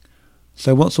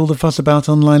So what's all the fuss about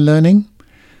online learning?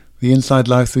 The Inside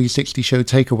Life 360 show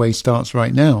takeaway starts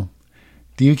right now.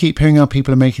 Do you keep hearing how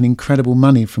people are making incredible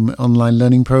money from online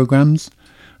learning programs?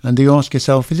 And do you ask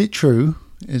yourself, is it true?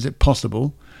 Is it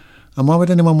possible? And why would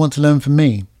anyone want to learn from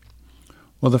me?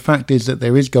 Well, the fact is that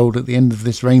there is gold at the end of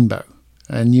this rainbow,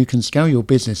 and you can scale your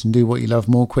business and do what you love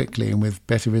more quickly and with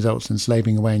better results than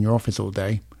slaving away in your office all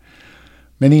day.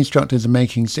 Many instructors are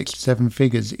making 6 to 7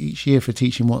 figures each year for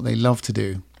teaching what they love to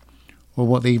do, or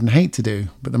what they even hate to do,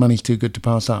 but the money's too good to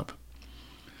pass up.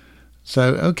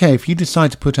 So, okay, if you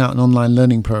decide to put out an online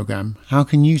learning program, how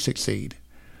can you succeed?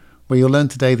 Well, you'll learn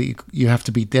today that you have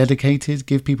to be dedicated,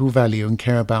 give people value, and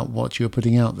care about what you're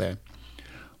putting out there.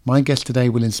 My guest today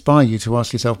will inspire you to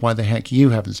ask yourself why the heck you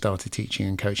haven't started teaching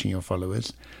and coaching your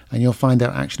followers, and you'll find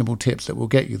out actionable tips that will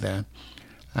get you there.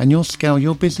 And you'll scale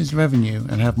your business revenue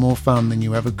and have more fun than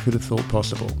you ever could have thought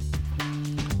possible.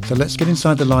 So let's get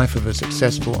inside the life of a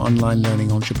successful online learning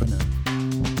entrepreneur.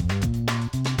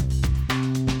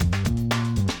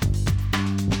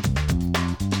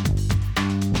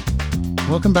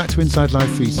 Welcome back to Inside Life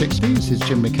 360. This is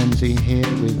Jim McKenzie here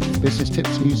with business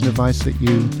tips, news and advice that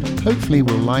you hopefully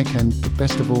will like and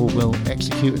best of all will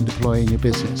execute and deploy in your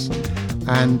business.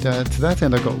 And to that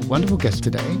end, I've got a wonderful guest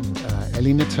today,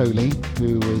 Ellie Natoli,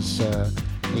 who is a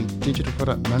digital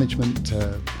product management,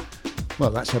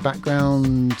 that's her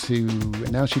background,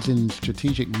 now she's in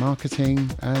strategic marketing,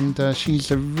 and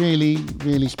she's a really,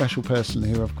 really special person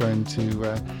who I've grown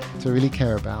to really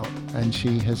care about. And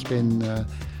she has been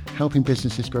helping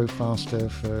businesses grow faster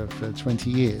for 20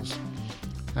 years.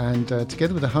 And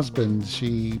together with her husband,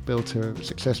 she built a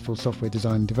successful software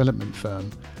design and development firm.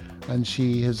 And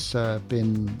she has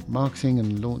been marketing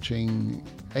and launching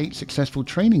 8 successful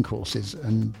training courses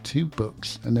and 2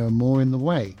 books, and there are more in the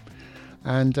way.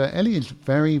 And Ellie is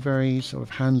very, very sort of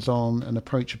hands-on and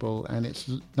approachable, and it's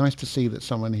nice to see that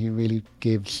someone who really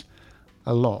gives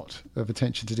a lot of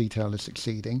attention to detail is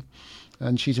succeeding.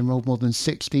 And she's enrolled more than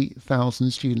 60,000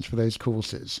 students for those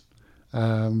courses,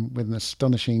 with an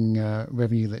astonishing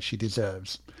revenue that she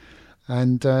deserves.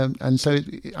 And so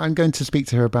I'm going to speak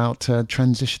to her about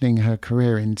transitioning her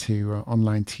career into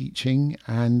online teaching.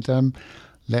 And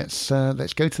let's go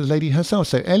to the lady herself.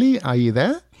 So Ellie, are you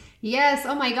there? Yes.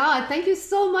 Oh my God. Thank you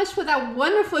so much for that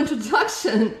wonderful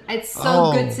introduction. It's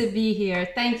so good to be here.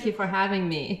 Thank you for having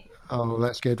me. Oh,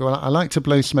 that's good. Well, I like to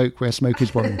blow smoke where smoke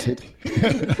is warranted.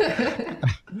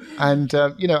 And,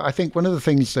 I think one of the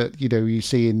things that, you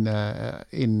see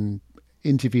in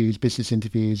interviews, business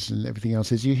interviews and everything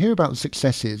else is you hear about the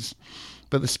successes,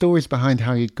 but the stories behind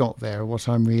how you got there are what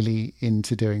I'm really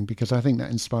into doing, because I think that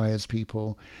inspires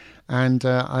people. And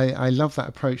I love that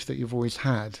approach that you've always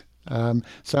had.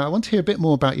 So I want to hear a bit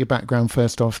more about your background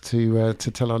first off to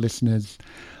tell our listeners,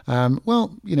 can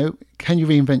you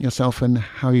reinvent yourself and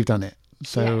how you've done it?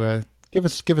 So give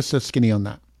us a skinny on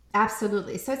that.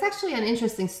 Absolutely. So it's actually an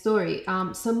interesting story.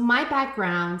 So my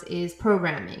background is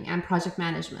programming and project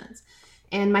management.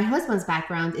 And my husband's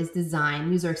background is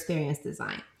design, user experience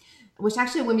design, which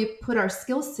actually, when we put our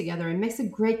skills together, it makes a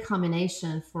great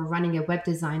combination for running a web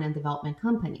design and development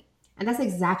company. And that's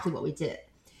exactly what we did.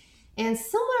 And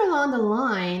somewhere along the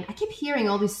line, I keep hearing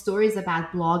all these stories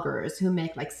about bloggers who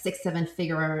make like 6-7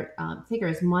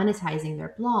 figures monetizing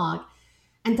their blog.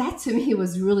 And that to me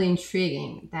was really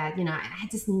intriguing, that, I had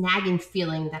this nagging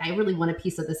feeling that I really want a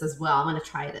piece of this as well. I want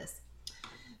to try this.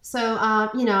 So,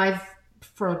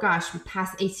 for the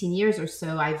past 18 years or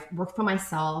so, I've worked for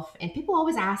myself, and people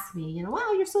always ask me,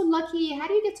 wow, you're so lucky. How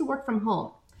do you get to work from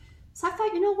home? So I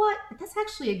thought, what, that's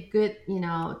actually a good,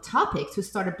 topic to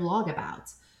start a blog about,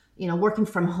 working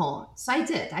from home. So I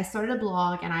did. I started a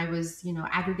blog, and I was,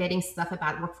 aggregating stuff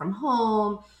about work from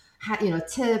home, had,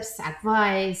 tips,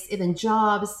 advice, even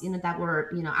jobs, that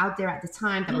were, out there at the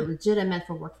time that were legitimate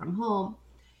for work from home.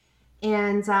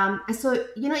 And so,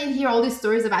 you hear all these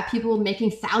stories about people making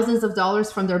thousands of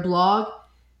dollars from their blog.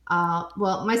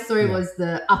 Well, my story was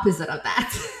the opposite of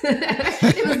that.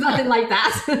 It was nothing like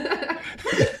that.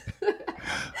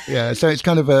 Yeah, so it's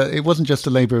kind of it wasn't just a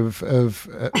labor of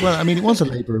it was a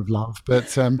labor of love,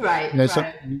 but right. So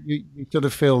you sort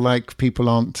of feel like people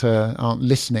aren't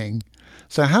listening.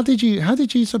 So how did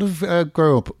you sort of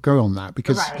grow on that?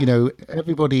 Because,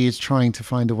 everybody is trying to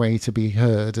find a way to be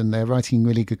heard, and they're writing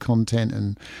really good content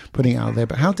and putting it out there.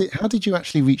 But how did you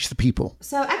actually reach the people?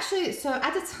 So at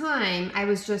the time, I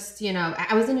was just,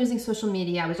 I wasn't using social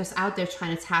media. I was just out there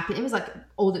trying to tap in. It was like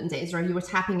olden days, right? You were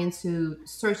tapping into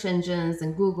search engines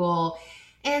and Google.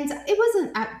 And it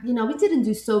wasn't, we didn't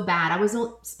do so bad. I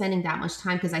wasn't spending that much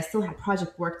time because I still had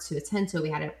project work to attend to.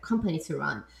 We had a company to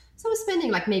run. So I was spending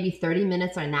like maybe 30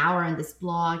 minutes or an hour on this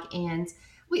blog. And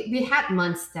we had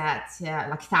months that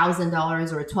like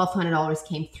 $1,000 or $1,200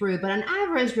 came through, but on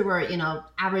average we were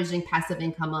averaging passive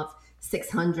income of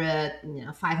 $600,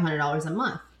 $500 a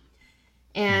month.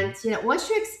 And once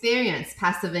you experience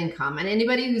passive income, and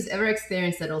anybody who's ever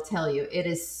experienced it will tell you it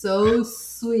is so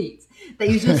sweet that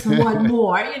you just want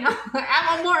more. I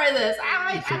want more of this.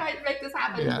 I might make this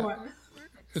happen more.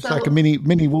 It's like a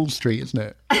mini Wall Street, isn't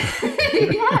it?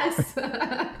 Yes.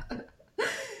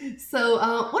 So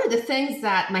one of the things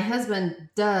that my husband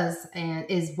does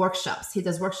is workshops. He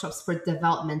does workshops for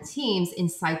development teams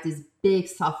inside these big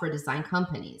software design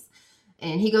companies.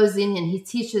 And he goes in and he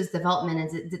teaches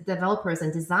development and developers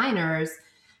and designers,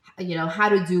 how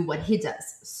to do what he does.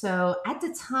 So at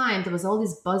the time, there was all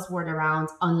this buzzword around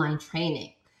online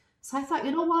training. So I thought,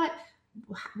 you know what?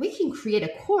 We can create a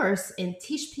course and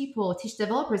teach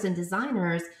developers and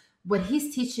designers what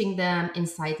he's teaching them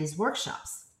inside these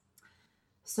workshops.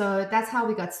 So that's how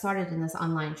we got started in this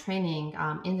online training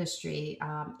industry.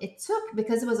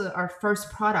 Because it was our first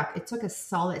product, it took a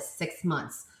solid 6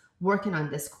 months working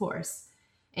on this course.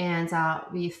 And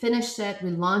we finished it,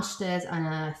 we launched it on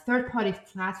a third-party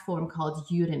platform called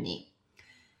Udemy.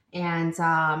 And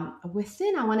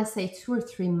within, I want to say 2 or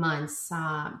 3 months,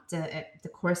 the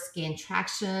course gained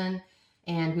traction,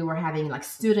 and we were having like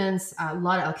students,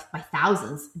 by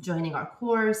thousands, joining our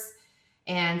course.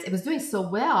 And it was doing so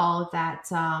well that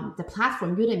the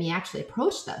platform Udemy actually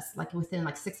approached us, like within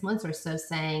like 6 months or so,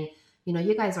 saying,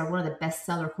 you guys are one of the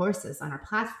bestseller courses on our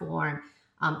platform.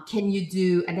 Can you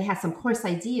do, and they had some course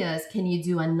ideas, can you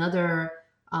do another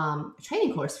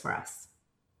training course for us?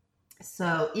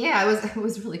 So yeah, it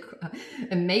was really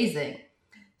amazing.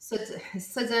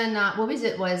 So then what we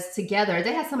did was together,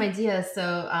 they had some ideas.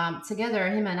 So together,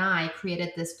 him and I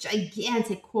created this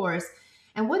gigantic course.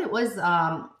 And what it was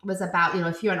about,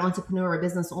 if you're an entrepreneur or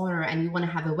business owner and you want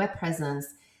to have a web presence,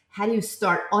 how do you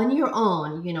start on your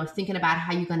own, thinking about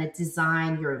how you're going to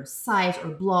design your site or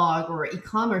blog or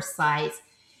e-commerce site,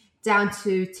 down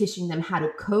to teaching them how to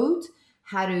code,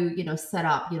 how to, set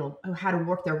up, how to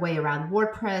work their way around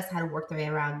WordPress, how to work their way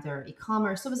around their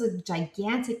e-commerce. So it was a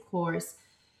gigantic course.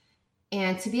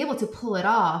 And to be able to pull it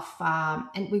off,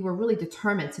 and we were really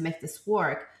determined to make this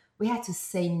work, we had to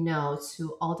say no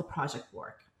to all the project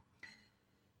work.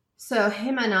 So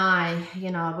him and I,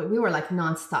 we were like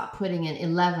nonstop putting in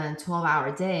 11,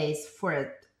 12-hour days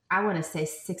for, I want to say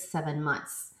 6-7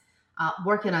 months.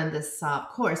 Working on this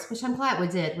course, which I'm glad we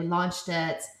did. We launched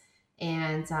it,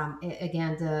 and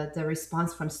again, the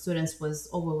response from students was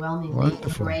overwhelmingly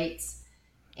great.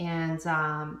 And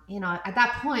at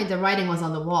that point, the writing was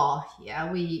on the wall.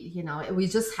 Yeah, we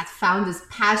just had found this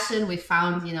passion. We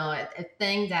found a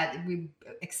thing that we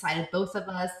excited both of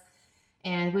us,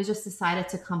 and we just decided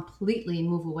to completely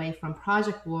move away from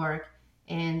project work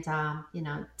and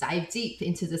dive deep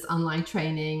into this online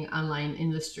training, online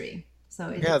industry. So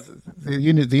the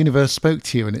universe spoke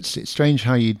to you, and it's strange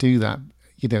how you do that.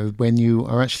 When you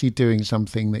are actually doing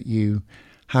something that you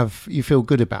feel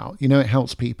good about. It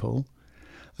helps people.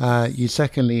 You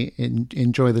secondly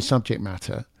enjoy the subject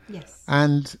matter. Yes.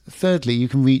 And thirdly, you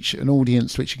can reach an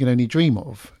audience which you can only dream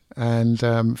of. And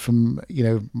from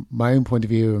my own point of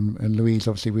view, and Louise,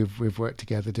 obviously we've worked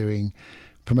together doing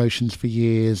promotions for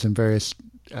years and various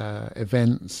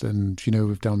events, and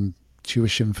we've done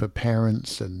tuition for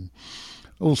parents and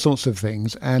all sorts of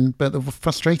things. But the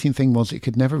frustrating thing was it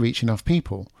could never reach enough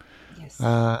people. Yes.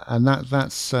 And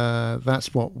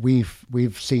that's what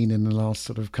we've seen in the last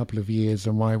sort of couple of years,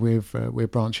 and why we're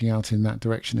branching out in that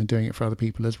direction and doing it for other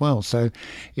people as well. So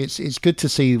it's good to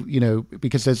see,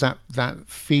 because there's that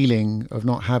feeling of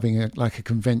not having a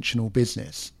conventional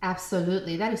business.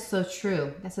 Absolutely, that is so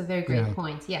true. That's a very great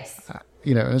point. Yes.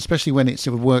 And especially when it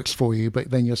sort of works for you, but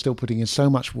then you're still putting in so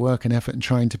much work and effort and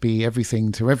trying to be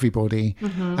everything to everybody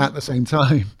at the same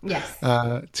time. Yes.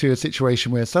 To a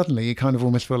situation where suddenly you kind of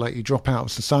almost feel like you drop out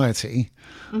of society,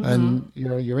 and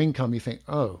your income, you think,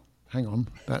 oh, hang on,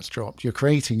 that's dropped. You're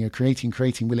creating.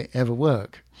 Will it ever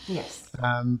work? Yes.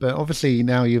 But obviously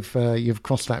now you've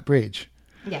crossed that bridge.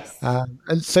 Yes.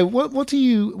 And so what are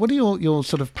your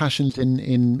sort of passions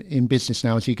in business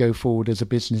now as you go forward as a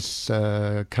business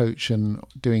coach and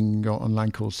doing your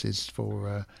online courses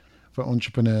for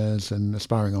entrepreneurs and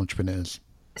aspiring entrepreneurs?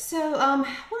 So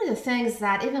one of the things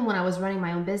that even when I was running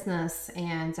my own business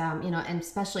and and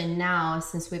especially now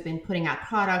since we've been putting out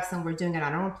products and we're doing it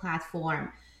on our own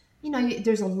platform,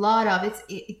 there's a lot of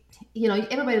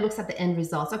everybody looks at the end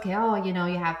results. Okay,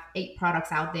 you have 8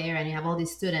 products out there and you have all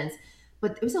these students.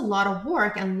 But it was a lot of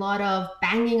work and a lot of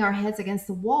banging our heads against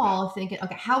the wall, thinking,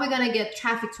 okay, how are we going to get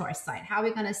traffic to our site? How are we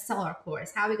going to sell our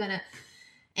course? How are we going to,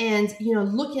 and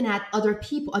looking at other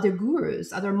people, other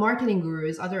gurus, other marketing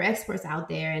gurus, other experts out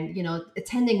there, and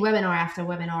attending webinar after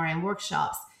webinar and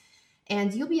workshops,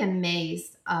 and you'll be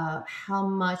amazed how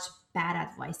much bad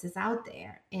advice is out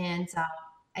there. And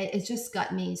it just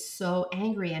got me so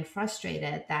angry and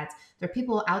frustrated that there are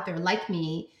people out there like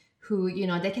me who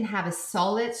they can have a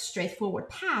solid, straightforward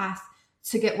path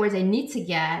to get where they need to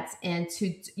get, and to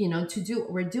do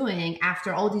what we're doing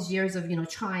after all these years of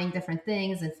trying different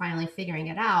things and finally figuring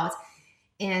it out.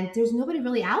 And there's nobody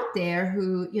really out there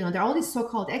who there are all these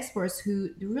so-called experts who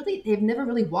really, they've never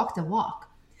really walked the walk.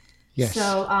 Yes.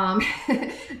 So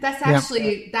that's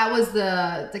actually, that was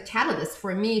the catalyst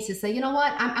for me to say, you know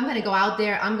what, I'm going to go out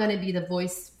there. I'm going to be the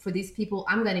voice for these people.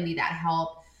 I'm going to be that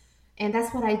help. And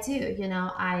that's what I do.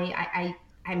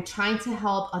 I'm trying to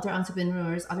help other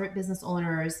entrepreneurs, other business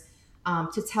owners,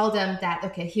 to tell them that,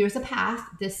 okay, here's a path.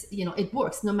 This, it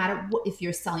works no matter what, if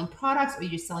you're selling products or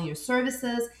you're selling your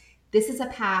services. This is a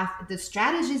path. The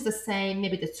strategy is the same.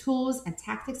 Maybe the tools and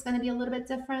tactics going to be a little bit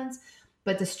different,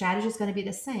 but the strategy is going to be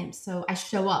the same. So I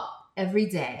show up every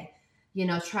day,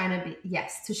 trying to be,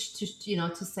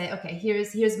 to say, okay,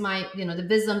 here's my, the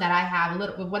wisdom that I have, a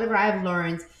little, whatever I've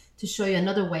learned, to show you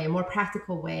another way, a more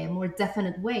practical way, a more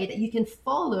definite way that you can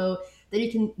follow, that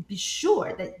you can be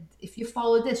sure that if you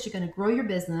follow this, you're going to grow your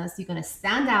business, you're going to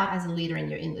stand out as a leader in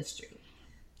your industry.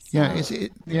 That's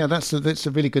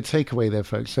a really good takeaway there,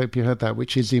 folks. So hope you heard that,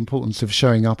 which is the importance of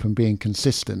showing up and being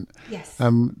consistent. Yes.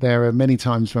 There are many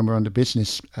times when we're under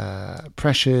business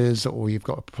pressures, or you've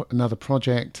got another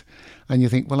project, and you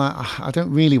think, well, I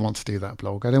don't really want to do that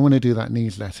blog. I don't want to do that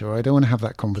newsletter, or I don't want to have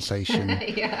that conversation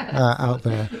out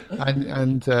there.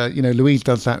 And Louise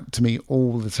does that to me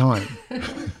all the time.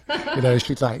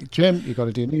 She's like, Jim, you've got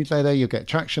to do a newsletter. You'll get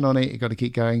traction on it. You've got to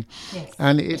keep going. Yes.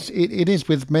 And it is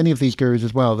with many of these gurus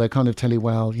as well. They kind of tell you,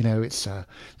 well, it's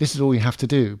this is all you have to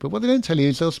do. But what they don't tell you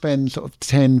is they'll spend sort of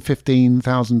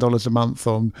 $10,000-$15,000 a month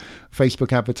on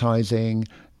Facebook advertising,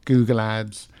 Google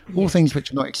ads, all things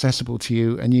which are not accessible to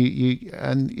you. And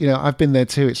I've been there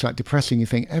too. It's like depressing. You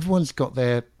think everyone's got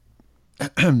their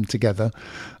together,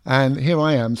 and here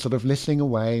I am sort of listening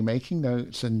away, making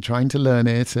notes and trying to learn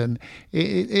it, and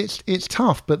it's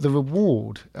tough, but the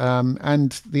reward,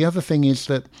 and the other thing is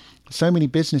that so many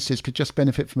businesses could just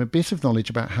benefit from a bit of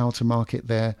knowledge about how to market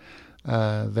their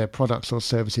products or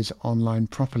services online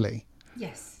properly.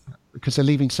 Yes. Because they're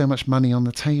leaving so much money on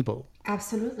the table.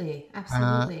 Absolutely.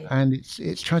 And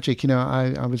it's tragic.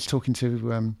 I was talking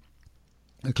to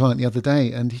a client the other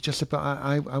day, and he just said, but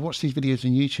I watch these videos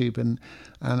on YouTube, and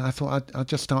I thought I'd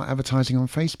just start advertising on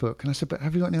Facebook. And I said, but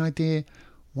have you got any idea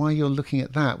why you're looking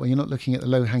at that when you're not looking at the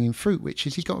low-hanging fruit, which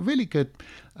is he's got a really good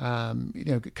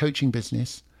coaching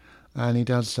business, and he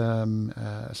does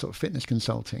sort of fitness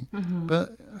consulting. Mm-hmm.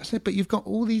 But I said, but you've got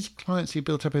all these clients you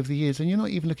built up over the years, and you're not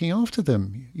even looking after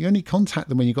them. You only contact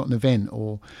them when you've got an event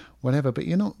or whatever, but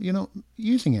you're not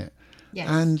using it. Yes.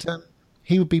 And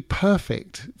he would be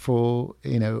perfect for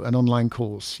an online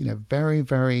course. Very,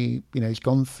 very. He's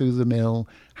gone through the mill,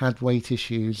 had weight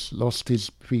issues, lost his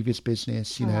previous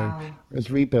business. Was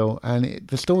rebuilt, and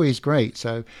the story is great.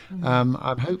 So I'm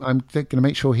going to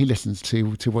make sure he listens to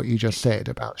what you just said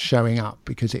about showing up,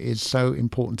 because it is so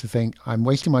important to think, I'm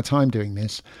wasting my time doing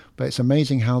this, but it's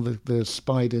amazing how the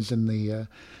spiders and the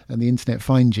internet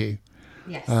find you.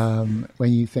 Yes.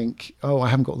 When you think, I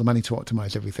haven't got the money to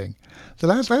optimize everything. So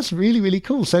that's really, really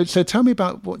cool. So tell me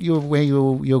about where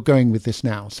you're going with this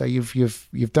now. So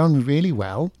you've done really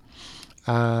well,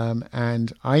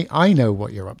 and I know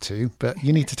what you're up to, but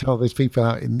you need to tell those people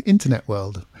out in the internet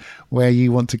world where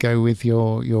you want to go with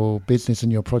your business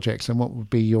and your projects, and what would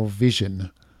be your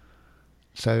vision.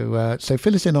 So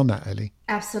fill us in on that, Ellie.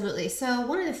 Absolutely. So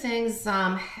one of the things,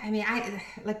 I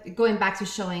like going back to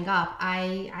showing up.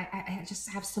 I just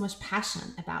have so much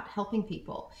passion about helping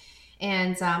people,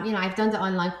 and I've done the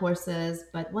online courses,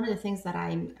 but one of the things that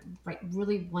I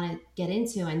really want to get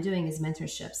into and doing is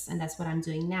mentorships, and that's what I'm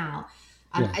doing now.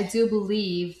 Yes. I do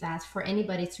believe that for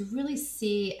anybody to really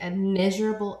see a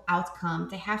measurable outcome,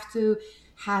 they have to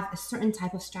have a certain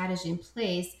type of strategy in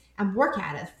place and work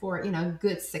at it for a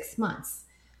good 6 months.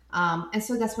 And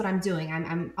so that's what I'm doing.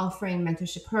 I'm offering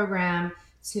mentorship program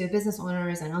to business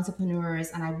owners and entrepreneurs,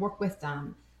 and I work with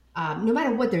them no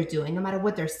matter what they're doing, no matter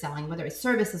what they're selling, whether it's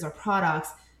services or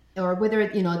products, or whether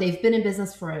they've been in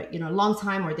business for a long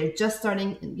time, or they're just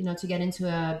starting to get into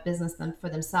a business for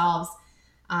themselves.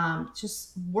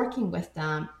 Just working with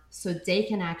them so they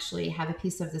can actually have a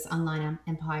piece of this online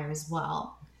empire as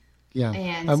well. Yeah.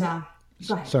 And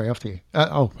Go ahead. Sorry, after you.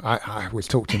 I always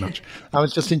talk too much. I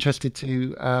was just interested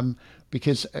to,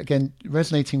 because again,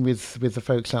 resonating with the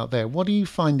folks out there, what are you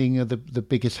finding are the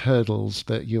biggest hurdles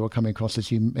that you are coming across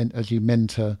as you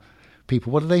mentor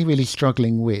people? What are they really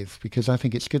struggling with? Because I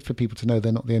think it's good for people to know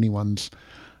they're not the only ones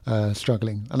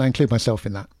struggling, and I include myself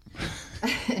in that.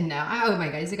 No, oh my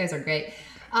guys, you guys are great.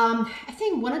 I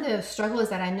think one of the struggles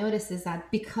that I noticed is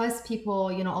that because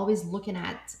people, always looking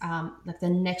at like the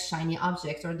next shiny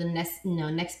object or the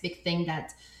next big thing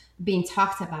that's being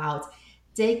talked about,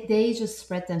 they just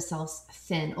spread themselves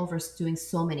thin over doing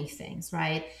so many things,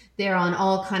 right? They're on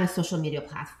all kind of social media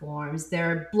platforms.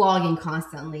 They're blogging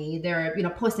constantly. They're,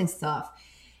 posting stuff,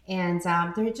 and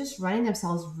they're just running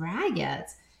themselves ragged.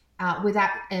 Without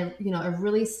a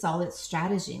really solid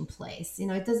strategy in place.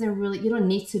 It doesn't really, you don't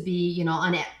need to be,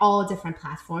 on all different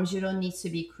platforms. You don't need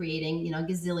to be creating,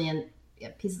 gazillion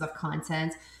pieces of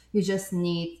content. You just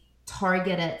need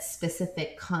targeted,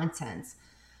 specific content.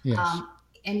 Yes.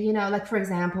 And, like, for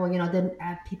example, then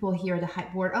people hear the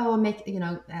hype word,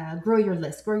 grow your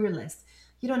list.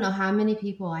 You don't know how many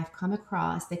people I've come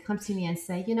across. They come to me and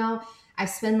say, I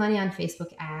spend money on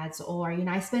Facebook ads, or,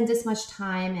 I spend this much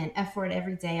time and effort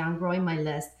every day on growing my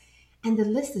list. And the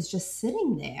list is just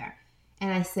sitting there.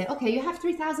 And I say, okay, you have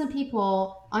 3,000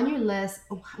 people on your list.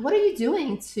 What are you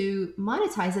doing to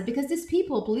monetize it? Because these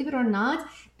people, believe it or not,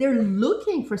 they're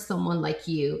looking for someone like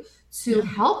you to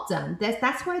help them.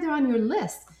 That's why they're on your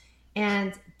list.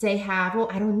 And they have,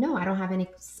 I don't know. I don't have any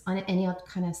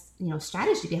kind of,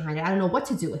 strategy behind it. I don't know what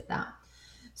to do with them.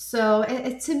 So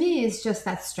to me, it's just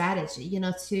that strategy,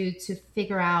 to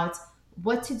figure out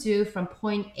what to do from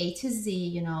point A to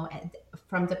Z,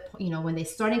 from the, when they're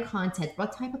starting content,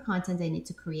 what type of content they need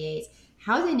to create,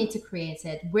 how they need to create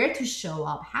it, where to show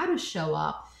up, how to show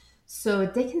up, so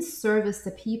they can service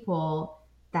the people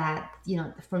that,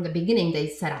 from the beginning they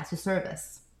set out to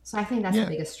service. So I think that's the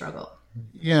biggest struggle.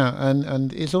 Yeah.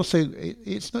 And it's also,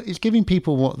 it's giving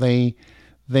people what they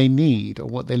need or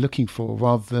what they're looking for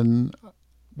rather than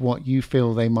what you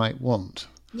feel they might want.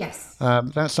 Yes.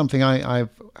 That's something I've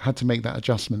had to make that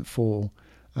adjustment for.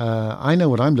 I know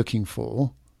what I'm looking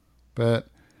for, but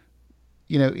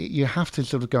you have to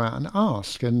sort of go out and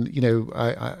ask. And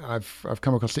I've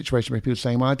come across situations where people are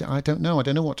saying, "Well, I don't know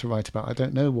what to write about. I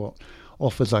don't know what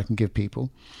offers I can give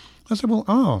people." I said, "Well,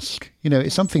 ask."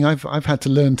 It's something I've had to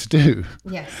learn to do.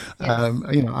 Yes.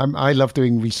 I love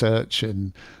doing research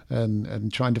and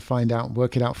trying to find out and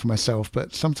work it out for myself.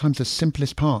 But sometimes the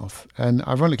simplest path. And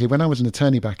ironically, when I was an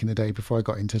attorney back in the day, before I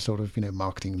got into sort of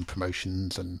marketing and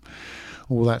promotions and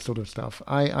all that sort of stuff,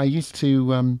 I used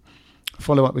to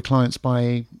follow up with clients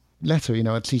by letter.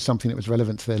 I'd see something that was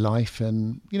relevant to their life,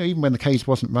 and even when the case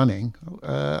wasn't running,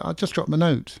 I'd just drop them a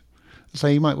note and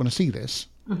say, "You might want to see this."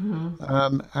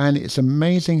 Mm-hmm. And it's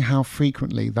amazing how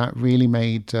frequently that really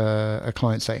made a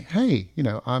client say, "Hey,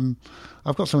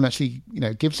 I've got someone actually,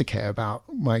 gives a care about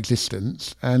my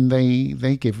existence," and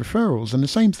they give referrals. And the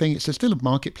same thing, it's still a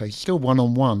marketplace, it's still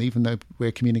one-on-one, even though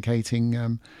we're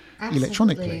communicating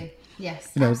electronically.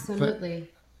 Yes, absolutely.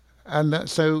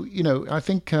 So I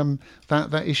think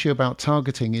that issue about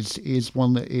targeting is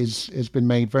one that has been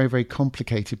made very, very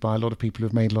complicated by a lot of people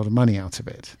who've made a lot of money out of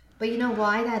it. But you know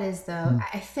why that is, though?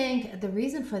 I think the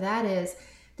reason for that is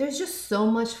there's just so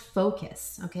much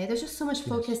focus, okay? There's just so much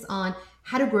focus on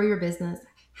how to grow your business,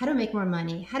 how to make more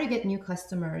money, how to get new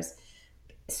customers.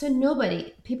 So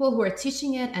people who are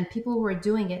teaching it and people who are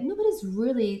doing it, nobody's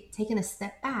really taking a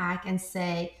step back and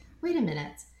say, wait a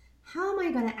minute, how am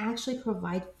I going to actually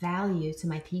provide value to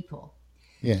my people?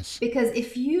 Yes. Because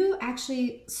if you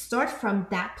actually start from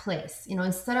that place,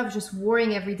 instead of just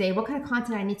worrying every day, what kind of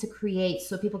content I need to create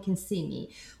so people can see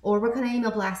me, or what kind of email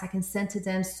blast I can send to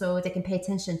them so they can pay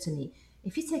attention to me.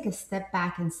 If you take a step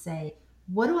back and say,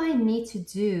 what do I need to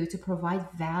do to provide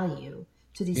value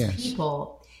to these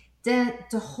people? Then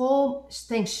the whole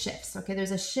thing shifts. Okay. There's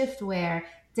a shift where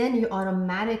then you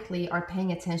automatically are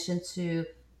paying attention to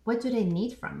what do they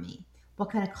need from me? What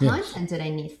kind of content do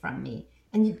they need from me?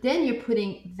 And then you're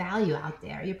putting value out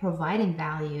there. You're providing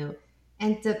value.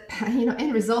 And the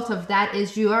end result of that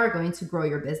is you are going to grow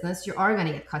your business. You are going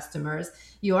to get customers.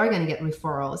 You are going to get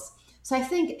referrals. So I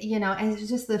think, and it's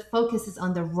just the focus is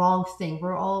on the wrong thing.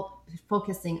 We're all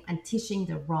focusing on teaching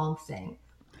the wrong thing.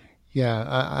 Yeah,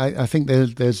 I think there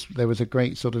was a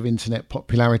great sort of internet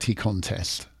popularity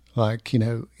contest. Like,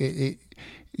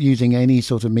 using any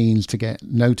sort of means to get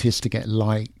noticed, to get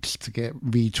likes, to get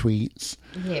retweets.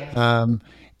 Yeah.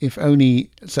 If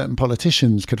only certain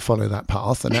politicians could follow that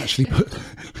path and actually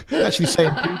say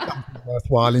something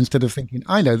worthwhile instead of thinking,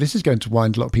 I know this is going to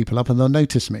wind a lot of people up and they'll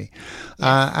notice me.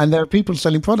 And there are people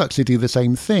selling products who do the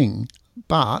same thing.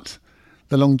 but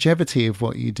the longevity of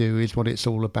what you do is what it's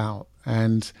all about.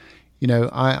 And,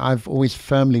 I've always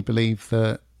firmly believed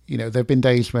that, there have been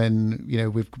days when,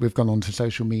 we've gone onto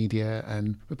social media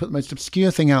and we put the most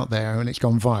obscure thing out there and it's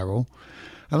gone viral.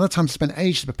 And other times I spent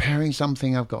ages preparing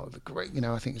something. I've got the great,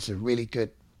 I think it's a really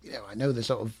good, I know there's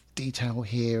a lot of detail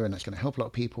here and that's going to help a lot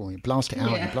of people. And you blast it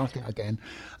out and you blast it out again.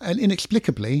 And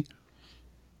inexplicably,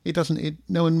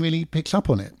 no one really picks up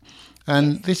on it.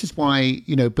 And this is why,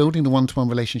 building the one-to-one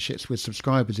relationships with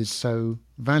subscribers is so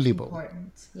valuable.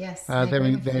 Important. Yes.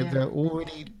 They're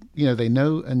already, they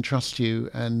know and trust you.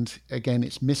 And again,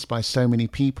 it's missed by so many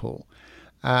people.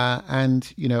 I've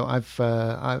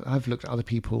looked at other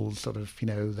people's sort of,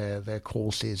 their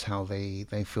courses, how they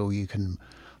feel you can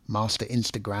master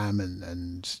Instagram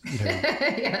and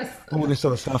yes. all this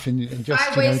sort of stuff. And just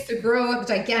 5 ways to grow up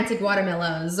gigantic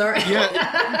watermelons. Or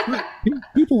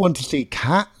people want to see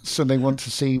cats and they want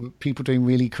to see people doing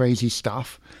really crazy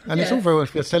stuff. And it's all very well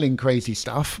if you're selling crazy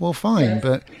stuff, well, fine. Yes.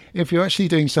 But if you're actually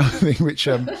doing something which,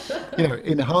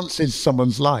 enhances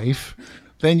someone's life,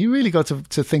 then you really got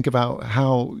to think about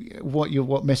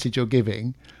what message you're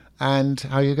giving and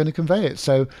how you're going to convey it.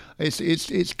 So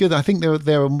it's good. I think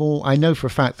there are more. I know for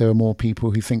a fact there are more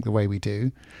people who think the way we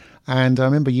do. And I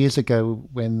remember years ago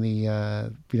when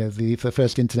the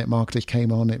first internet marketers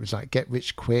came on, it was like get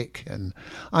rich quick, and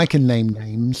I can name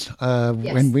names.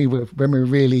 When we were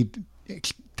really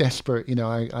desperate,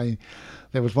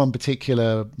 there was one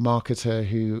particular marketer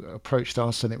who approached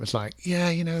us, and it was like,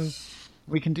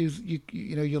 we can do,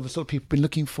 you're the sort of people we've been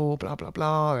looking for, blah, blah,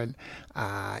 blah. And,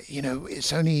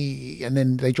 it's only, and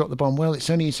then they dropped the bomb. Well, it's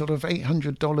only sort of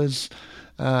 $800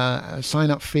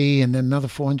 sign up fee and then another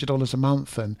 $400 a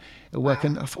month and it'll work.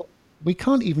 And I thought, we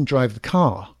can't even drive the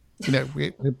car.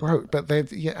 We're broke. But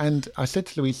and I said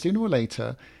to Louise, sooner or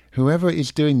later, whoever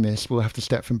is doing this will have to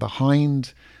step from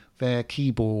behind their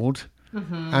keyboard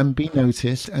and be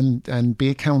noticed and be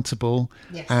accountable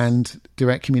and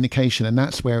direct communication. And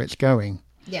that's where it's going.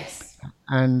 Yes.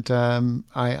 And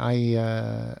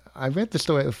I read the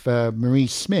story of Marie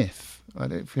Smith. I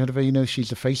don't know if you heard of her.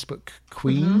 She's a Facebook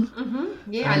queen.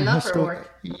 Yeah, I love her work.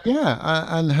 Yeah,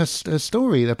 and her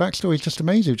story, the backstory is just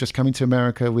amazing. Just coming to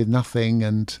America with nothing,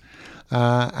 and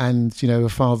her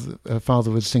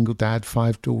father was a single dad,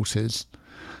 5 daughters.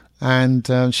 And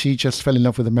she just fell in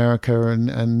love with America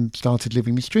and started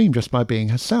living this dream just by being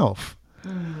herself.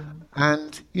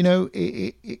 And,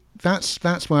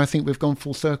 that's where I think we've gone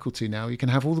full circle to now. You can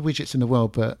have all the widgets in the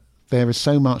world, but there is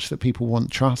so much that people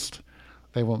want trust,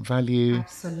 they want value,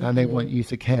 Absolutely. And they want you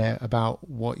to care about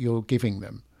what you're giving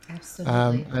them.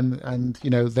 Absolutely.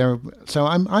 So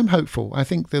I'm hopeful. I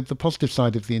think the positive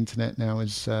side of the internet now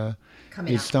is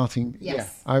starting.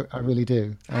 Yes. Yeah, I really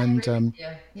do. And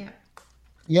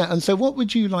yeah. And so what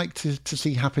would you like to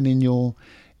see happen in your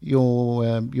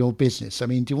business? I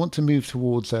mean, do you want to move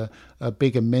towards a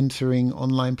bigger mentoring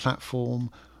online platform?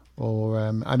 Or,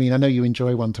 I know you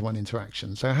enjoy one-to-one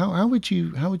interaction. So how would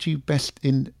you best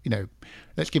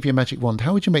let's give you a magic wand.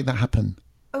 How would you make that happen?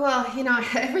 Well,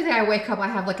 every day I wake up, I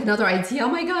have like another idea. Oh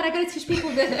my God, I got to teach people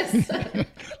this.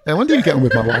 No wonder you get on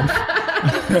with my wife.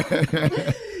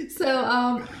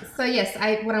 So yes,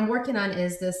 what I'm working on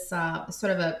is this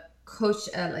sort of a coach,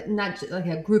 not like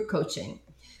a group coaching.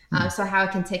 So how I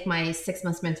can take my 6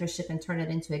 months mentorship and turn it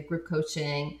into a group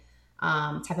coaching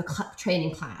type of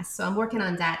training class. So I'm working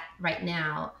on that right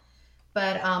now.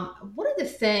 But one of the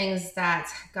things that,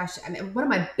 one of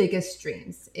my biggest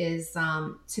dreams is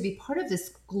to be part of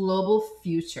this global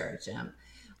future, Jim,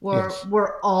 where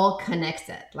we're all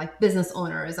connected, like business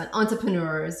owners and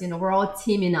entrepreneurs. We're all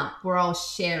teaming up, we're all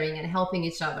sharing and helping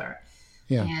each other.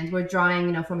 Yeah. And we're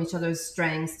drawing, from each other's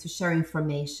strengths to share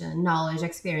information, knowledge,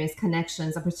 experience,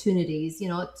 connections, opportunities,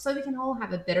 so we can all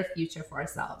have a better future for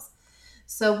ourselves.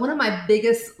 So one of my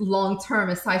biggest long-term,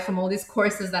 aside from all these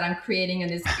courses that I'm creating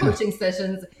and these coaching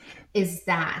sessions, is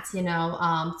that,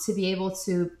 to be able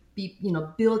to be,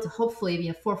 build, hopefully be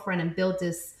a forefront and build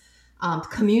this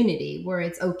community where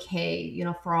it's okay,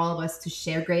 for all of us to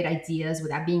share great ideas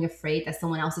without being afraid that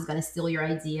someone else is going to steal your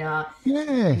idea.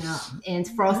 Yes. And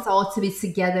for us all to be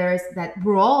together, that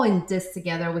we're all in this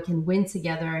together. We can win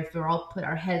together if we all put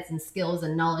our heads and skills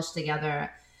and knowledge together.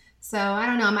 So I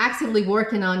don't know, I'm actively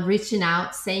working on reaching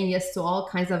out, saying yes to all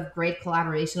kinds of great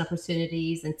collaboration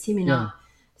opportunities and teaming up.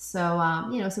 So,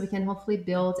 so we can hopefully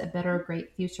build a better,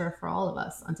 great future for all of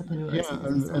us, entrepreneurs and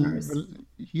business owners.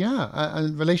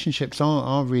 And relationships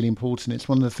are really important. It's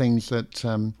one of the things that,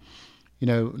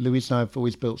 Louise and I have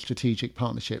always built strategic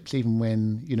partnerships, even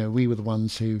when, we were the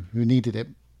ones who needed it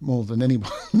more than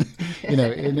anyone. You know,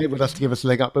 it enabled us to give us a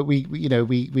leg up. But we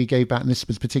gave back, and this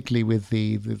was particularly with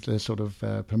the sort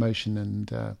of promotion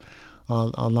and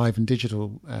our live and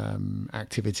digital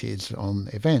activities on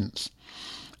events.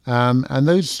 And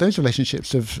those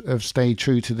relationships have stayed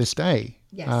true to this day.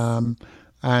 Yes.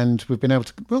 And we've been able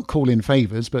to, well, call in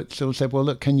favors, but still said, well,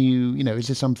 look, can you, is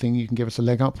this something you can give us a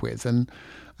leg up with? And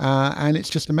it's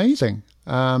just amazing.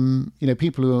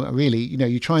 People who are really,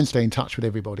 you try and stay in touch with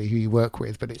everybody who you work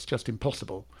with, but it's just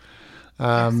impossible.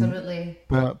 Absolutely.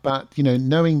 But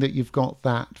knowing that you've got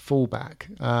that fallback,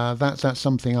 that's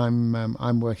something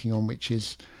I'm working on, which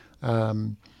is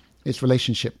it's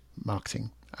relationship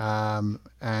marketing.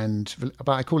 But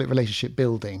I call it relationship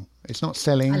building. It's not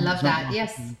selling. I love that.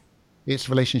 Yes. It's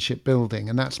relationship building,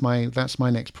 and that's my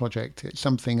next project. It's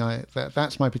something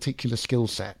that's my particular skill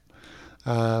set.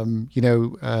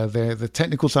 The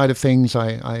technical side of things,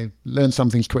 I learn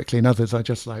some things quickly, and others I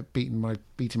just like beating my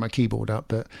keyboard up.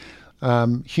 But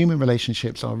human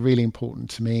relationships are really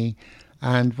important to me.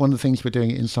 And one of the things we're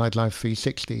doing at Inside Life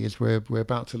 360 is we're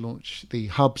about to launch the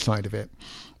hub side of it,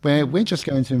 where we're just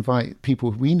going to invite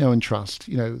people we know and trust.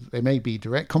 They may be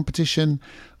direct competition,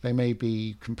 they may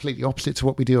be completely opposite to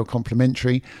what we do or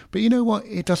complementary, but you know what?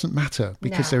 It doesn't matter,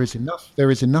 because there is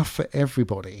enough for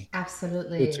everybody.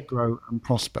 Absolutely. To grow and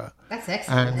prosper. That's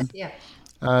excellent. And, yeah.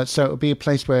 So it'll be a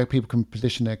place where people can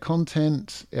position their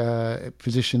content,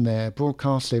 position their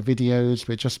broadcasts, their videos.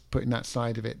 We're just putting that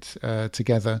side of it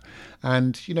together,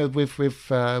 and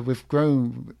we've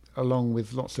grown along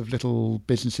with lots of little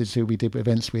businesses who we did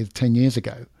events with 10 years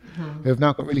ago, who have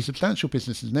now got really substantial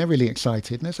businesses, and they're really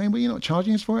excited. And they're saying, "Well, you're not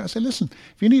charging us for it." I say, "Listen,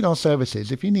 if you need our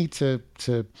services, if you need to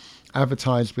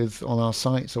advertise on our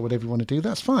sites or whatever you want to do,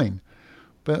 that's fine."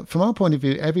 But from our point of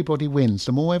view, everybody wins.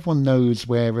 The more everyone knows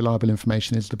where reliable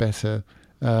information is, the better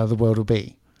the world will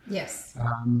be. Yes.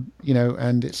 And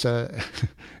it's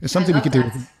it's something we could do.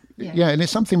 Yeah, and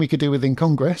it's something we could do within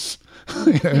Congress.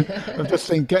 Of just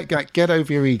saying, get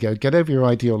over your ego, get over your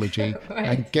ideology, right.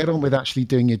 And get on with actually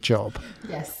doing your job.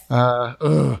 Yes.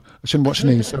 I shouldn't watch the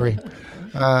news. Sorry,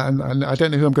 and I don't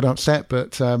know who I'm going to upset,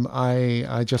 but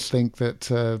I just think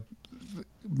that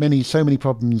so many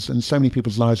problems and so many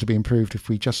people's lives would be improved if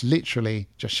we just literally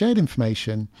just shared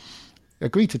information,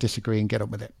 agree to disagree, and get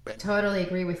on with it. Totally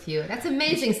agree with you. That's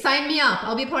amazing. Sign me up.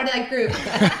 I'll be part of that group.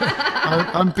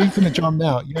 I'm beating the drum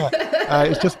now. Yeah,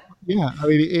 it's just I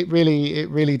mean, it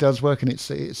really does work, and it's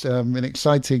an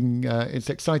exciting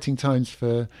times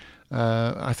for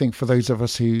I think for those of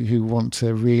us who want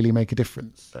to really make a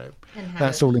difference. So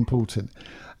that's all important.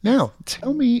 Now,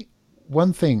 tell me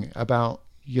one thing about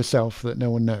yourself that no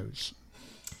one knows.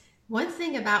 One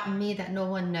thing about me that no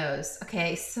one knows.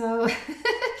 Okay, so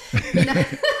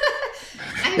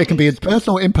it can be as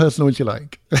personal or impersonal as you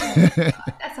like.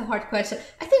 That's a hard question.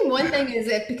 I think one thing is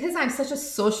that because I'm such a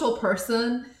social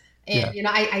person, and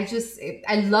I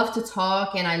love to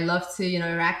talk, and I love to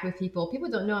interact with people. People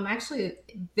don't know I'm actually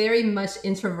very much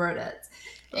introverted,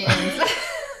 and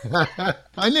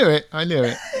I knew it. My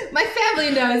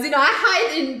family knows. I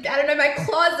hide in my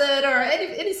closet or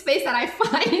any space that I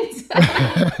find,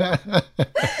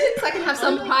 so I can have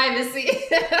some privacy.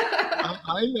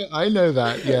 I know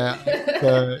that. Yeah,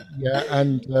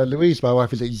 and Louise, my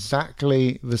wife, is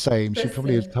exactly the same. She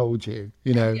probably has told you.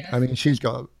 Yes. I mean, she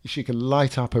can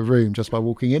light up a room just by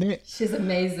walking in it. She's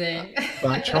amazing.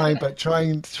 But trying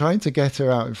to get her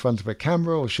out in front of a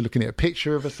camera, or she's looking at a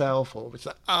picture of herself, or it's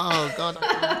like, oh God.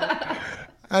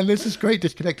 And there's this great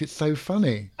disconnect. It's so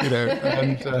funny,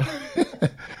 And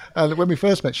when we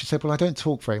first met, she said, "Well, I don't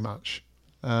talk very much."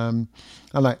 I'm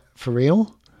like, "For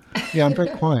real?" "Yeah, I'm very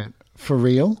quiet." "For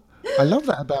real?" I love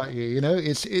that about you.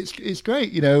 It's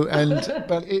great.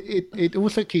 But it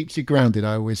also keeps you grounded.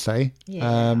 I always say.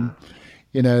 Yeah.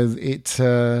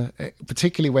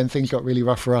 Particularly when things got really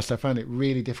rough for us, I found it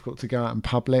really difficult to go out in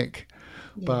public.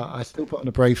 Yeah. But I still put on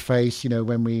a brave face,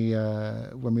 when we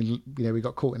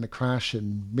got caught in the crash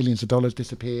and millions of dollars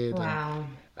disappeared. Wow.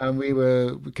 And we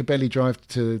could barely drive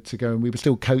to go, and we were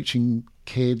still coaching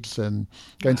kids and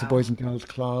going to the Boys and Girls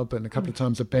Club, and a couple of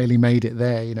times I barely made it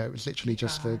there. It was literally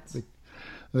just the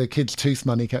kids' tooth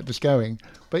money kept us going.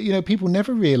 But people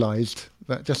never realised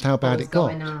that just how bad it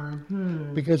got.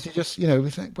 Because you just we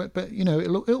think, but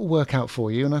it'll work out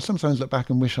for you. And I sometimes look back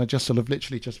and wish I just sort of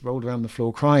literally just rolled around the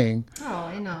floor crying. Oh,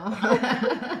 I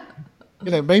know.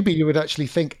 Maybe you would actually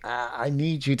think, I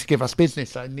need you to give us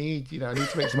business. I need to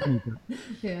make some money.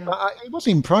 Yeah. But it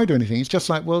wasn't even pride or anything. It's just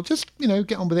like, well, just,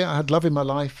 get on with it. I had love in my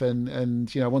life, and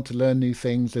I want to learn new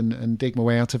things and dig my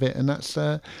way out of it. And that's,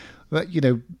 I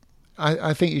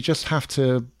think you just have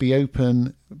to be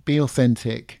open, be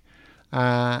authentic,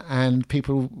 and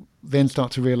people then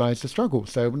start to realize the struggle.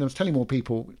 So when I was telling more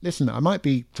people, listen, I might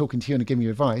be talking to you and giving you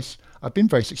advice. I've been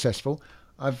very successful.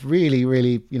 I've really,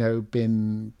 really,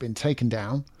 been taken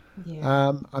down.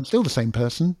 Yeah. I'm still the same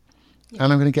person,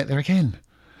 and I'm going to get there again.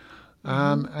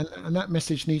 And that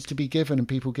message needs to be given, and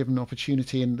people given an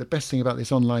opportunity. And the best thing about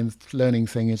this online learning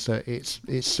thing is that it's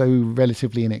so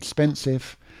relatively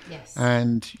inexpensive. Yes.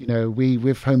 And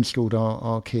we've homeschooled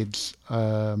our kids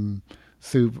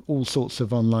through all sorts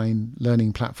of online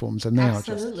learning platforms, and they are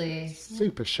just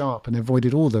super sharp and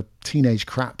avoided all the teenage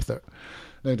crap that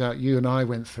no doubt you and I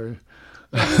went through.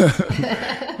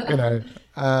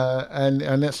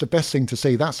 And that's the best thing to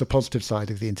see. That's the positive side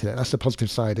of the internet. That's the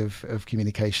positive side of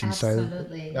communication.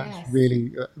 Absolutely, so that's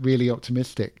really, really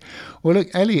optimistic. Well, look,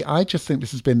 Ellie, I just think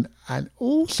this has been an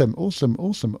awesome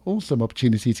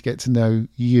opportunity to get to know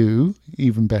you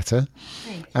even better,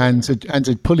 and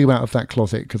to pull you out of that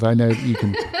closet, because I know that you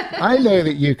can. I know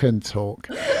that you can talk.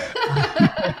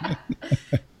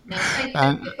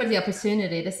 Thank you for the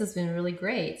opportunity. This has been really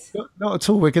great. Not at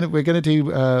all. We're gonna do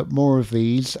more of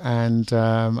these, and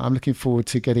I'm looking forward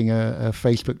to getting a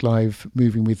Facebook Live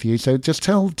moving with you. So just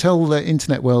tell the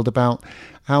internet world about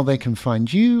how they can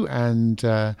find you and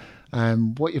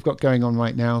what you've got going on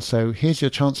right now. So here's your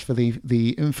chance for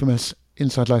the infamous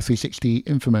Inside Life 360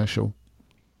 infomercial.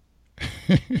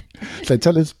 So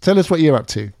tell us what you're up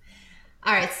to.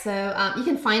 All right. So you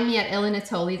can find me at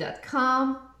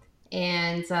ellynatoli.com.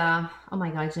 And oh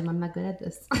my God, Jim, I'm not good at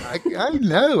this. I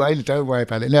know. Don't worry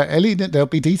about it. No, Ellie, there'll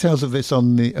be details of this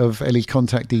of Ellie's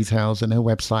contact details and her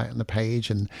website on the page,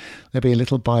 and there'll be a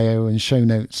little bio and show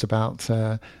notes about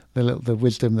the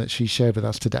wisdom that she shared with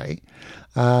us today.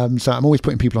 So I'm always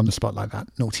putting people on the spot like that.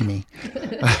 Naughty me.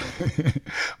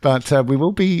 But we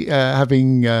will be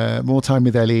having more time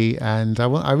with Ellie, and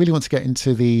I really want to get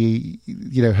into the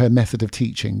her method of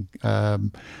teaching.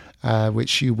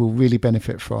 Which you will really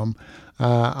benefit from.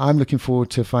 I'm looking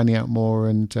forward to finding out more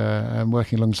and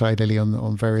working alongside Ellie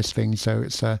on various things. So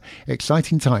it's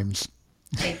exciting times.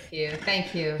 Thank you.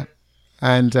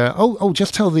 And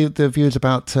just tell the viewers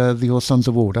about Your Son's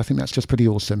Award. I think that's just pretty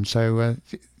awesome. So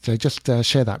just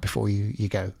share that before you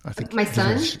go. I think my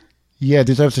son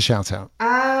deserves a shout out.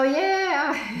 Oh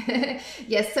yeah.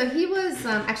 Yes, so he was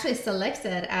actually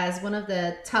selected as one of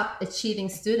the top achieving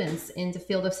students in the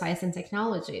field of science and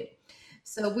technology.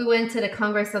 So we went to the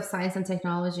Congress of Science and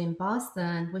Technology in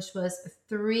Boston, which was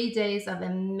 3 days of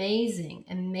amazing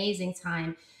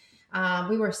time.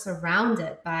 We were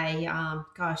surrounded by,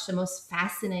 some of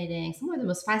the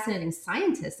most fascinating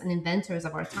scientists and inventors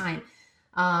of our time.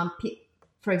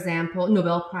 For example,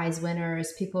 Nobel Prize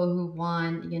winners, people who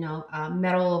won,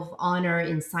 Medal of Honor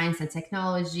in Science and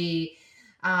Technology.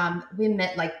 We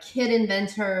met kid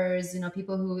inventors,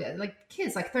 people who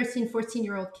kids, 13,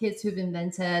 14-year-old kids who've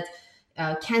invented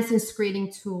cancer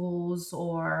screening tools,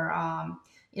 or,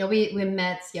 we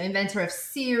met inventor of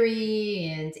Siri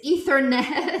and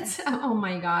Ethernet. Oh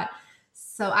my God.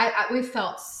 So we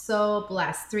felt so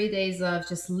blessed. 3 days of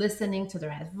just listening to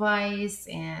their advice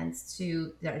and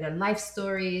to their life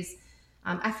stories.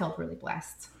 I felt really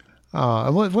blessed.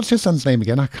 What's your son's name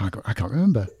again? I can't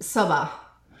remember. Sava.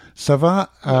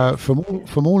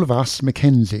 From all of us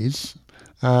Mackenzies,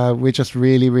 we're just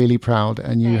really, really proud,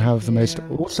 and you have the most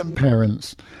awesome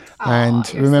parents.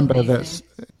 And remember that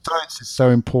science is so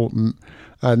important,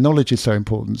 knowledge is so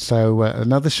important. So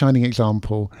another shining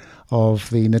example of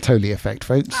the Natoli effect,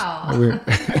 folks. You're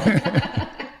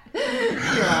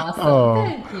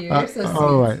awesome. Thank you. You're so sweet.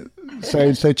 All right.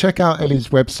 So check out Ellie's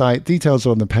website. Details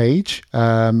are on the page,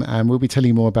 and we'll be telling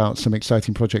you more about some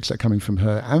exciting projects that are coming from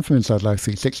her and from Inside Life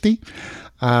 360.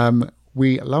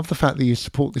 We love the fact that you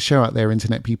support the show out there,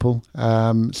 internet people.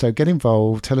 So get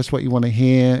involved. Tell us what you want to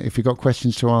hear. If you've got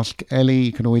questions to ask Ellie,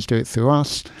 you can always do it through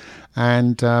us.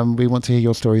 And we want to hear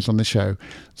your stories on the show.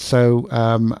 So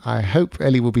I hope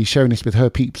Ellie will be sharing this with her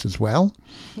peeps as well,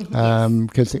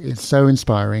 because it's so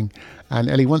inspiring. And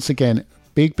Ellie, once again,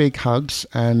 big hugs,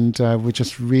 and we're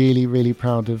just really, really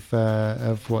proud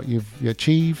of what you've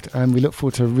achieved, and we look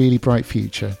forward to a really bright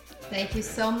future. Thank you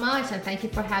so much, and thank you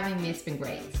for having me. It's been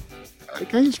great.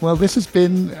 Okay, well, this has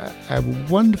been a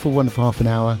wonderful half an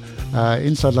hour.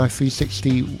 Inside Life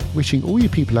 360, wishing all you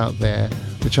people out there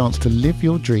the chance to live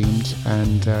your dreams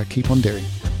and keep on doing.